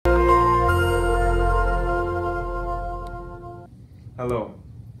Hello,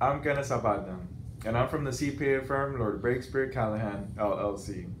 I'm Kenneth Zapata, and I'm from the CPA firm Lord Breakspear Callahan,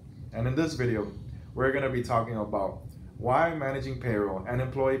 LLC. And in this video, we're going to be talking about why managing payroll and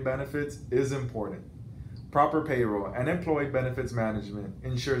employee benefits is important. Proper payroll and employee benefits management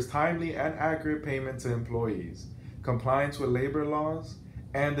ensures timely and accurate payment to employees, compliance with labor laws,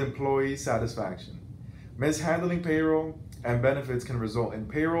 and employee satisfaction. Mishandling payroll and benefits can result in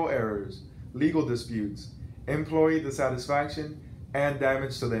payroll errors, legal disputes, employee dissatisfaction, and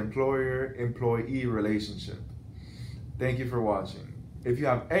damage to the employer-employee relationship. Thank you for watching. If you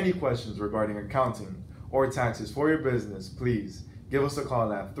have any questions regarding accounting or taxes for your business, please give us a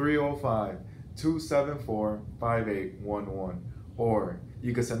call at 305-274-5811, or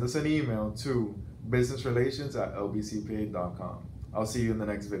you can send us an email to businessrelations@lbcpa.com. I'll see you in the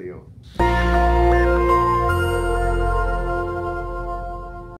next video.